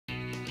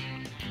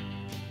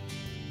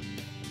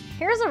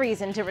Here's a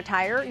reason to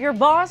retire. Your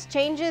boss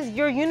changes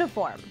your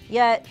uniform,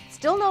 yet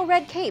still no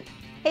red cape.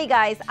 Hey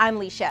guys, I'm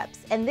Leigh Scheps,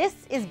 and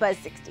this is Buzz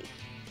 60.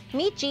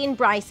 Meet Gene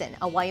Bryson,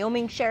 a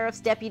Wyoming sheriff's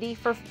deputy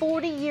for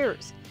 40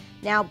 years.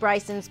 Now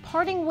Bryson's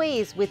parting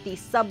ways with the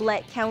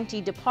sublet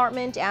county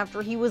department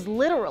after he was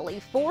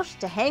literally forced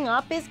to hang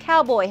up his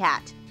cowboy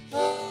hat.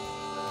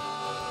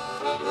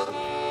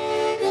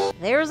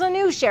 There's a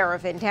new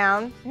sheriff in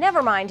town.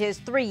 Never mind his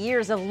 3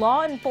 years of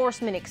law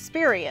enforcement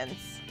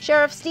experience.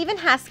 Sheriff Stephen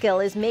Haskell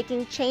is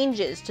making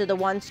changes to the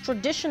once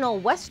traditional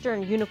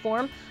Western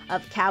uniform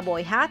of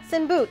cowboy hats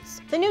and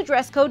boots. The new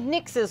dress code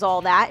nixes all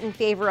that in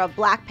favor of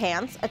black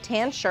pants, a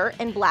tan shirt,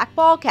 and black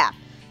ball cap,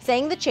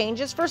 saying the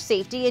change is for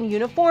safety and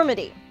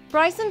uniformity.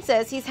 Bryson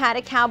says he's had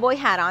a cowboy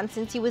hat on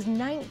since he was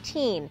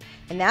 19,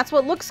 and that's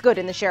what looks good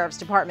in the sheriff's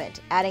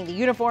department, adding the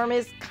uniform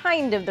is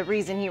kind of the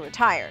reason he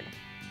retired.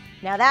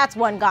 Now that's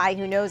one guy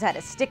who knows how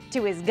to stick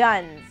to his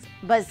guns.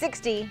 Buzz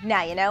 60,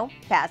 now you know,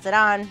 pass it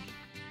on.